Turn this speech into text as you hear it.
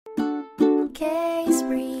case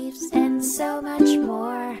briefs, and so much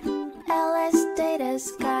more.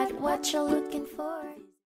 LSData's got what you're looking for.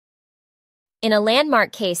 In a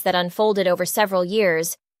landmark case that unfolded over several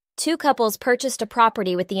years, two couples purchased a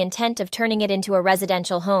property with the intent of turning it into a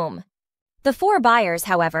residential home. The four buyers,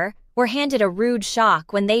 however, were handed a rude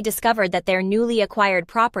shock when they discovered that their newly acquired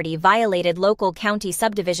property violated local county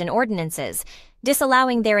subdivision ordinances,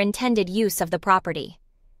 disallowing their intended use of the property.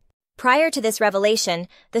 Prior to this revelation,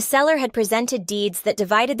 the seller had presented deeds that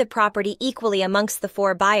divided the property equally amongst the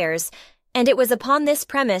four buyers, and it was upon this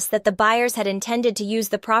premise that the buyers had intended to use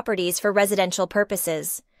the properties for residential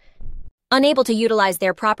purposes. Unable to utilize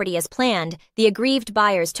their property as planned, the aggrieved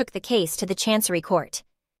buyers took the case to the Chancery Court.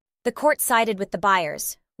 The court sided with the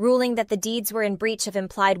buyers, ruling that the deeds were in breach of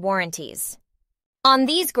implied warranties. On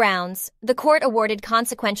these grounds, the court awarded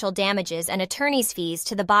consequential damages and attorney's fees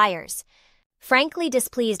to the buyers. Frankly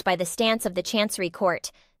displeased by the stance of the Chancery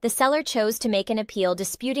Court, the seller chose to make an appeal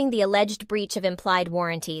disputing the alleged breach of implied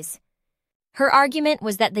warranties. Her argument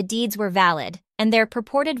was that the deeds were valid, and their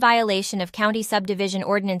purported violation of county subdivision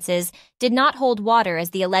ordinances did not hold water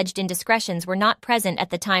as the alleged indiscretions were not present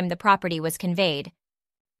at the time the property was conveyed.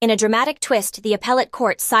 In a dramatic twist, the appellate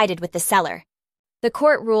court sided with the seller. The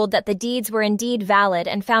court ruled that the deeds were indeed valid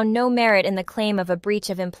and found no merit in the claim of a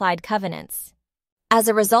breach of implied covenants. As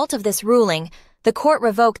a result of this ruling, the court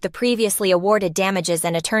revoked the previously awarded damages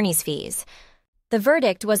and attorney's fees. The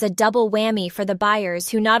verdict was a double whammy for the buyers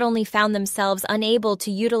who not only found themselves unable to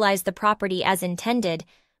utilize the property as intended,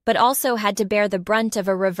 but also had to bear the brunt of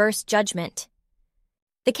a reverse judgment.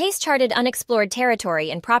 The case charted unexplored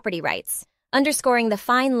territory in property rights, underscoring the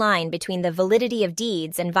fine line between the validity of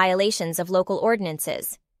deeds and violations of local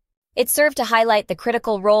ordinances. It served to highlight the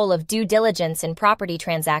critical role of due diligence in property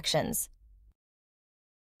transactions.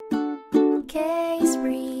 Case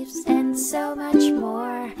briefs, and so much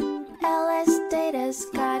more. LSData's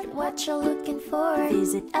got what you're looking for.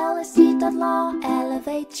 Visit lsd.law,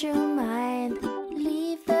 elevate your mind.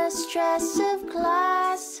 Leave the stress of climb.